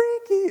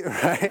 freaky,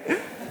 right?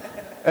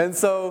 And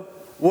so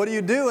what do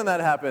you do when that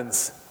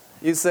happens?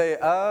 You say,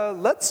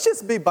 let's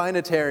just be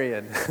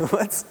binitarian.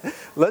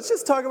 let's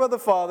just talk about the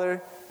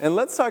Father, and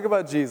let's talk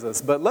about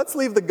Jesus. But let's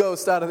leave the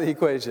ghost out of the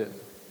equation.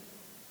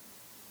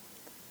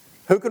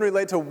 Who can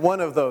relate to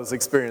one of those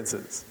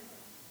experiences?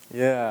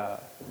 Yeah.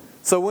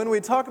 So when we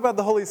talk about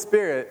the Holy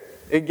Spirit,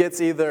 it gets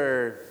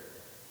either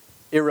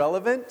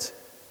irrelevant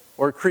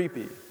or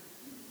creepy.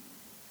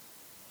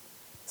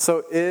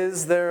 So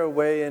is there a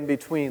way in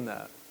between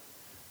that?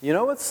 You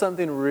know what's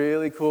something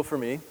really cool for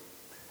me?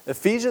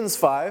 Ephesians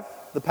 5,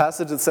 the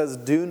passage that says,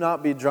 do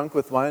not be drunk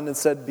with wine,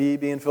 instead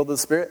being filled with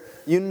the Spirit.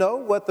 You know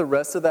what the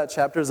rest of that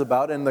chapter is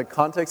about and the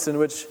context in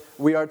which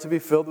we are to be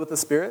filled with the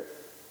Spirit?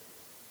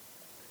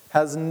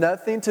 Has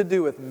nothing to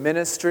do with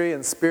ministry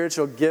and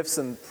spiritual gifts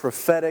and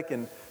prophetic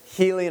and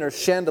healing or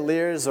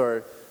chandeliers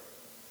or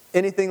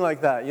anything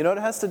like that. You know what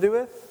it has to do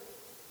with?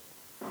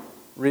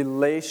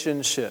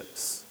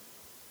 Relationships.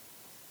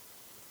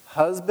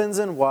 Husbands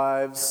and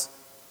wives,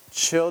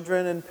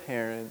 children and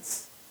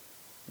parents,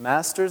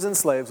 masters and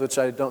slaves, which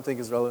I don't think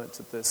is relevant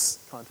to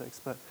this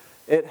context, but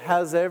it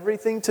has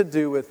everything to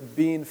do with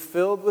being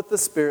filled with the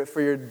Spirit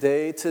for your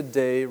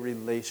day-to-day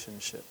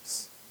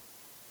relationships.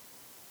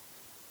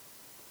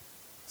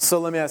 So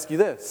let me ask you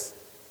this.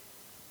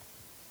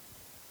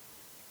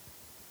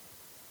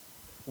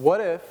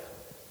 What if,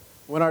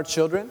 when our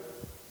children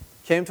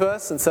came to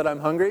us and said, I'm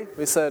hungry,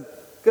 we said,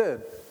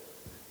 good,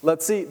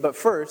 let's eat, but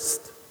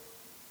first,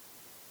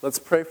 let's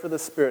pray for the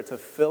Spirit to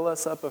fill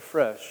us up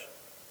afresh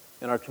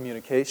in our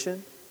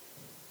communication,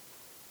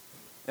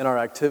 in our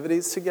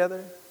activities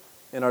together,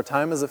 in our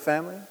time as a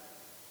family?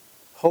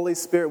 Holy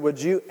Spirit,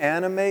 would you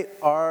animate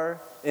our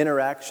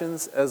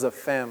interactions as a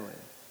family?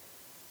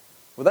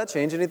 Will that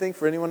change anything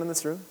for anyone in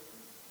this room?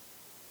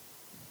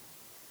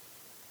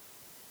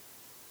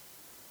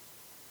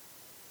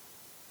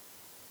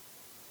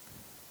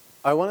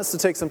 I want us to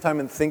take some time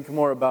and think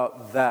more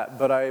about that,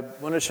 but I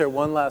want to share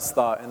one last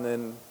thought and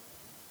then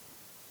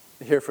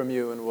hear from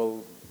you, and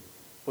we'll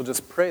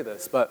just pray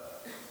this.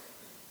 But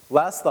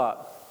last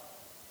thought,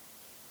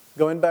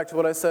 going back to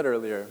what I said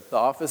earlier, the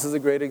office is a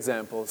great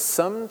example.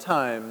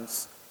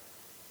 Sometimes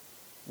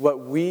what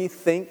we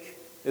think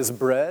is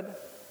bread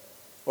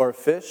or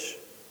fish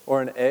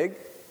or an egg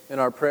in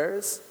our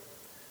prayers,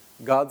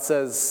 God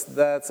says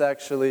that's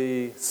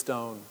actually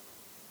stone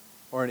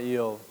or an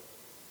eel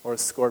or a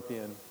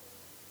scorpion.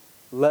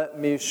 Let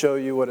me show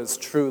you what is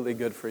truly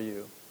good for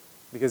you,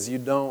 because you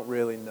don't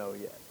really know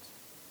yet.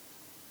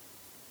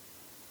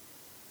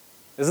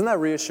 Isn't that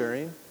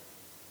reassuring?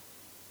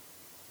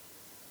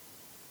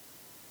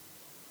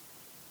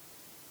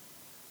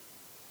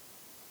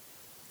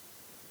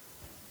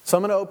 So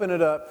I'm going to open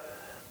it up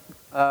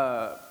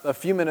a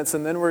few minutes,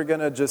 and then we're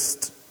going to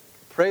just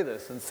pray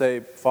this and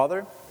say,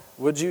 Father,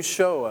 would you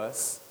show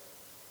us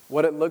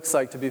what it looks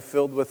like to be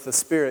filled with the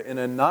Spirit in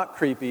a not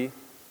creepy,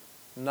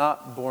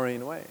 not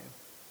boring way?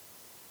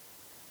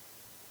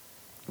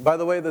 By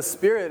the way, the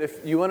Spirit,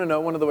 if you want to know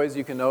one of the ways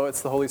you can know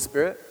it's the Holy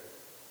Spirit,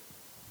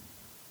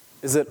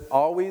 is it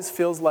always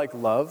feels like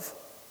love,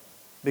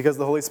 because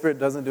the Holy Spirit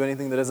doesn't do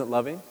anything that isn't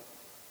loving.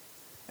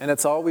 And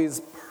it's always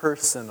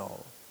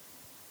personal.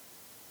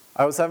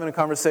 I was having a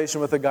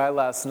conversation with a guy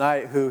last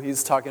night who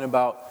he's talking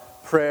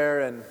about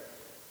prayer, and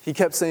he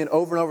kept saying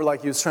over and over,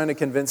 like he was trying to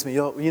convince me,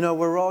 you know,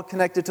 we're all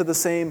connected to the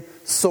same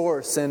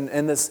source and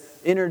this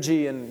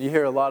energy, and you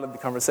hear a lot of the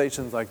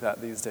conversations like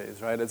that these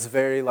days, right? It's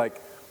very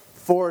like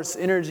force,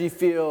 energy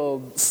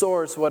field,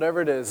 source,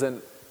 whatever it is,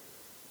 and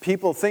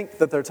people think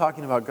that they're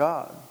talking about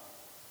God.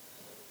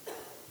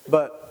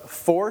 But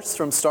force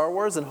from Star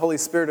Wars and Holy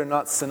Spirit are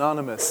not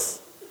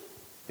synonymous,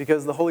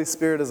 because the Holy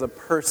Spirit is a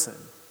person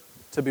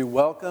to be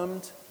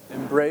welcomed,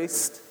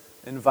 embraced,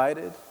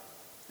 invited,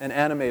 and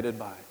animated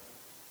by.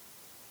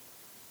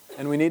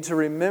 And we need to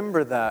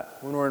remember that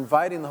when we're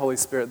inviting the Holy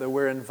Spirit, that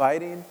we're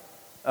inviting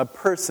a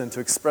person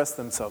to express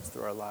themselves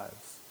through our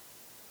lives.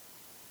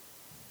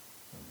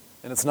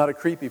 And it's not a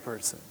creepy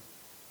person.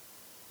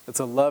 It's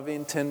a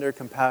loving, tender,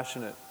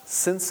 compassionate,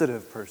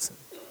 sensitive person.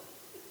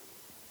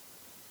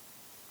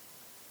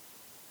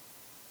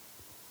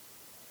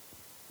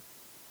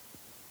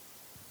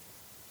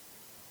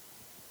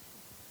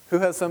 Who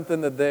has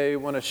something that they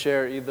want to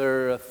share,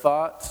 either a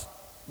thought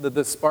that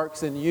this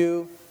sparks in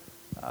you,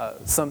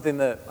 something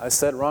that I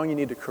said wrong you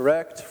need to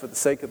correct for the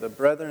sake of the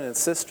brethren and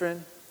sistren,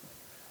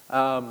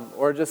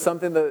 or just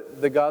something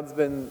that God's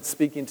been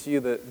speaking to you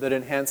that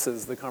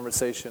enhances the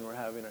conversation we're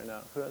having right now?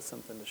 Who has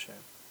something to share?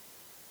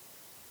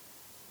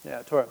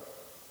 Yeah, Tora.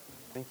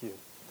 Thank you.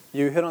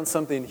 You hit on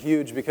something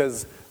huge,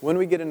 because when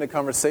we get into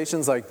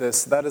conversations like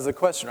this, that is a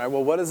question, right?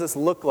 Well, what does this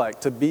look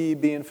like to be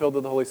being filled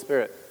with the Holy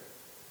Spirit?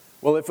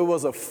 Well, if it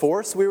was a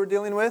force we were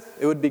dealing with,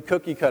 it would be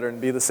cookie cutter and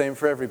be the same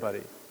for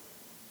everybody.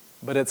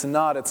 But it's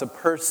not, it's a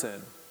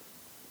person.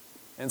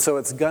 And so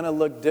it's going to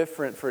look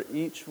different for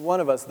each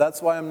one of us.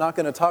 That's why I'm not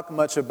going to talk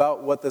much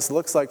about what this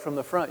looks like from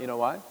the front. You know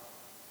why?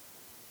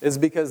 Is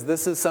because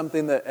this is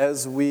something that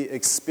as we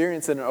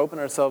experience it and open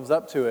ourselves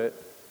up to it,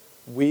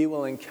 we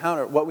will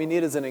encounter. What we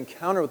need is an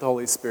encounter with the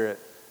Holy Spirit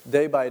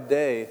day by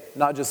day,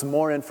 not just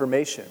more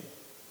information.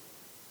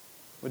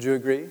 Would you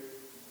agree?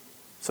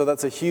 So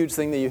that's a huge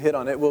thing that you hit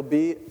on. It will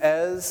be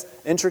as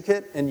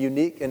intricate and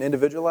unique and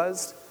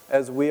individualized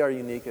as we are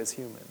unique as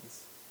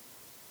humans.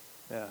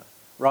 Yeah.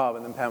 Rob,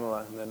 and then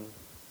Pamela, and then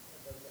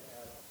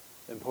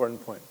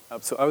important point.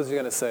 So I was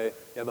going to say,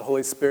 the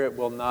Holy Spirit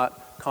will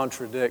not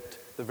contradict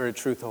the very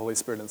truth the Holy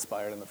Spirit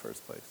inspired in the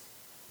first place.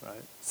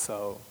 Right?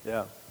 So,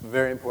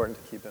 very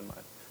important to keep in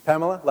mind.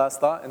 Pamela, last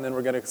thought, and then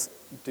we're going to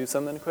do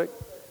something quick.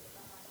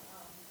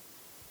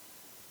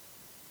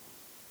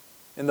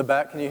 In the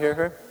back, can you hear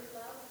her?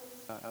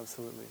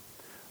 Absolutely.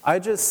 I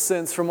just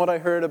sense from what I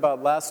heard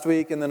about last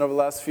week and then over the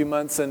last few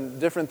months and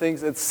different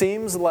things, it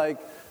seems like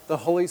the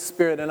Holy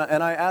Spirit,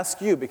 and I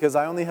ask you because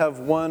I only have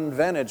one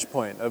vantage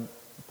point. A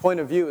point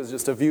of view is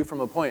just a view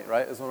from a point,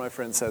 right? As one of my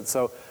friends said.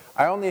 So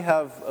I only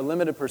have a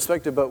limited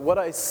perspective, but what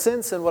I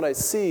sense and what I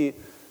see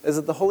is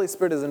that the Holy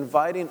Spirit is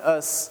inviting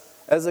us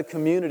as a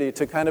community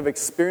to kind of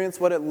experience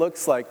what it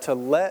looks like to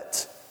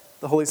let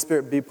the Holy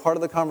Spirit be part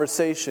of the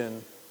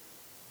conversation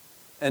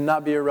and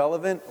not be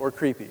irrelevant or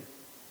creepy,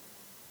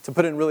 to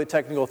put it in really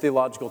technical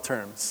theological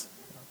terms.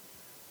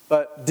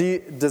 But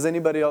does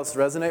anybody else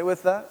resonate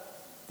with that?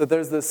 That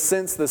there's this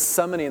sense, this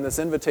summoning, this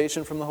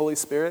invitation from the Holy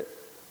Spirit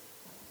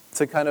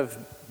to kind of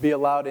be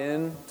allowed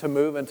in, to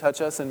move and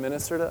touch us and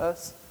minister to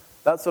us?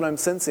 That's what I'm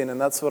sensing,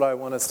 and that's what I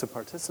want us to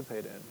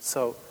participate in.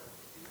 So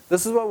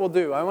this is what we'll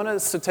do. I want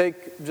us to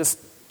take just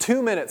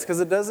 2 minutes, because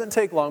it doesn't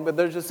take long, but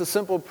there's just a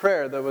simple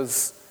prayer that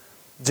was,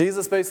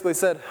 Jesus basically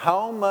said,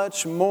 how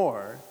much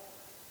more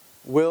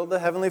will the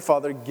Heavenly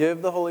Father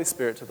give the Holy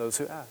Spirit to those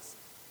who ask?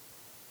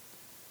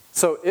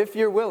 So if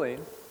you're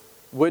willing,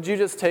 would you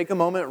just take a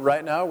moment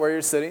right now where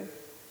you're sitting?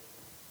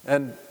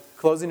 And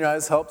closing your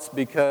eyes helps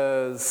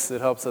because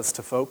it helps us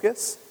to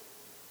focus.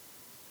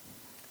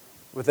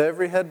 With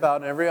every head bowed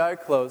and every eye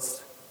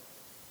closed.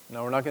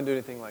 No, we're not going to do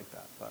anything like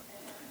that.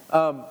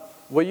 But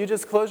will you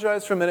just close your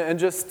eyes for a minute and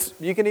just,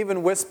 you can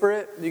even whisper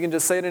it. You can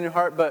just say it in your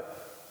heart.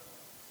 But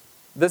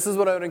this is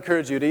what I would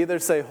encourage you to either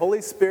say,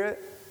 Holy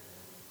Spirit,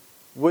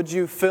 would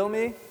you fill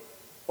me?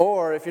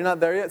 Or if you're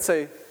not there yet,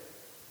 say,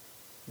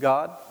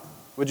 God,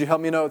 would you help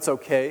me know it's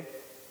okay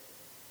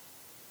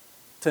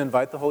to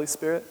invite the Holy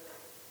Spirit?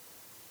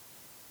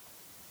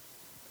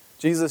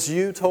 Jesus,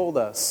 you told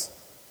us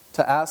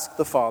to ask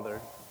the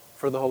Father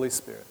for the Holy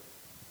Spirit.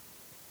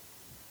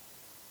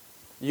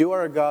 You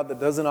are a God that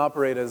doesn't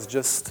operate as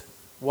just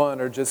one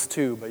or just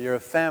two, but you're a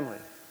family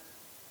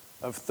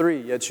of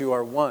three, yet you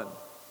are one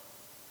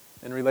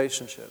in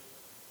relationship.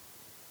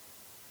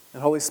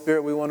 And Holy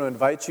Spirit, we want to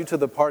invite you to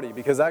the party,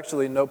 because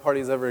actually no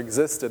party's ever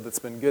existed that's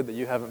been good that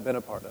you haven't been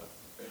a part of.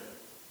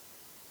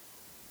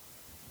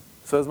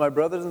 So as my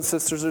brothers and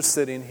sisters are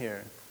sitting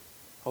here,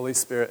 Holy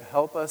Spirit,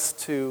 help us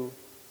to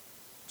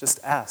just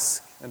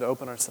ask and to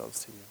open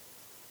ourselves to you.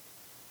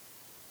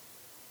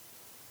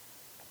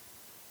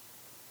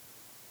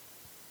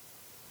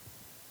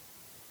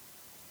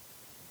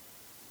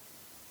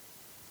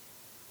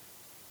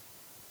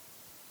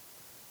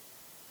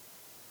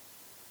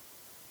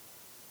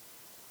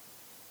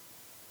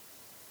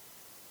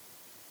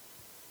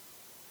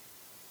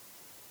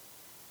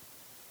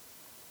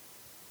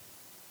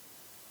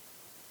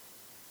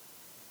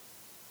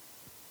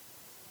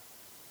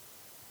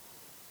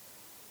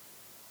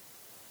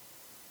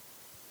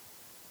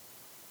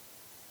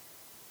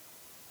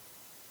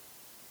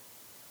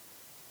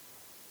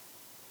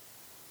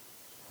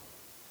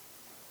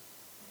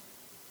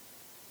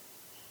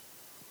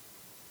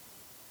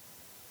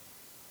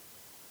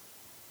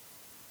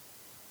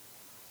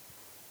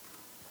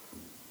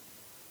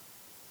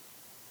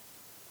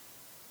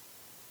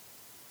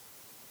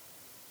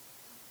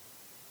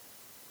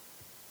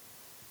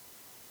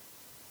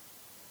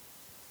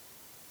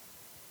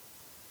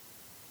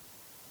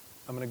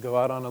 I'm going to go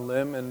out on a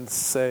limb and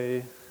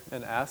say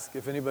and ask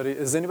if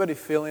is anybody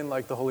feeling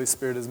like the Holy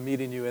Spirit is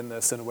meeting you in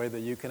this in a way that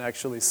you can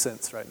actually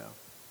sense right now?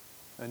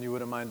 And you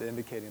wouldn't mind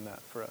indicating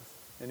that for us.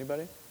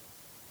 Anybody?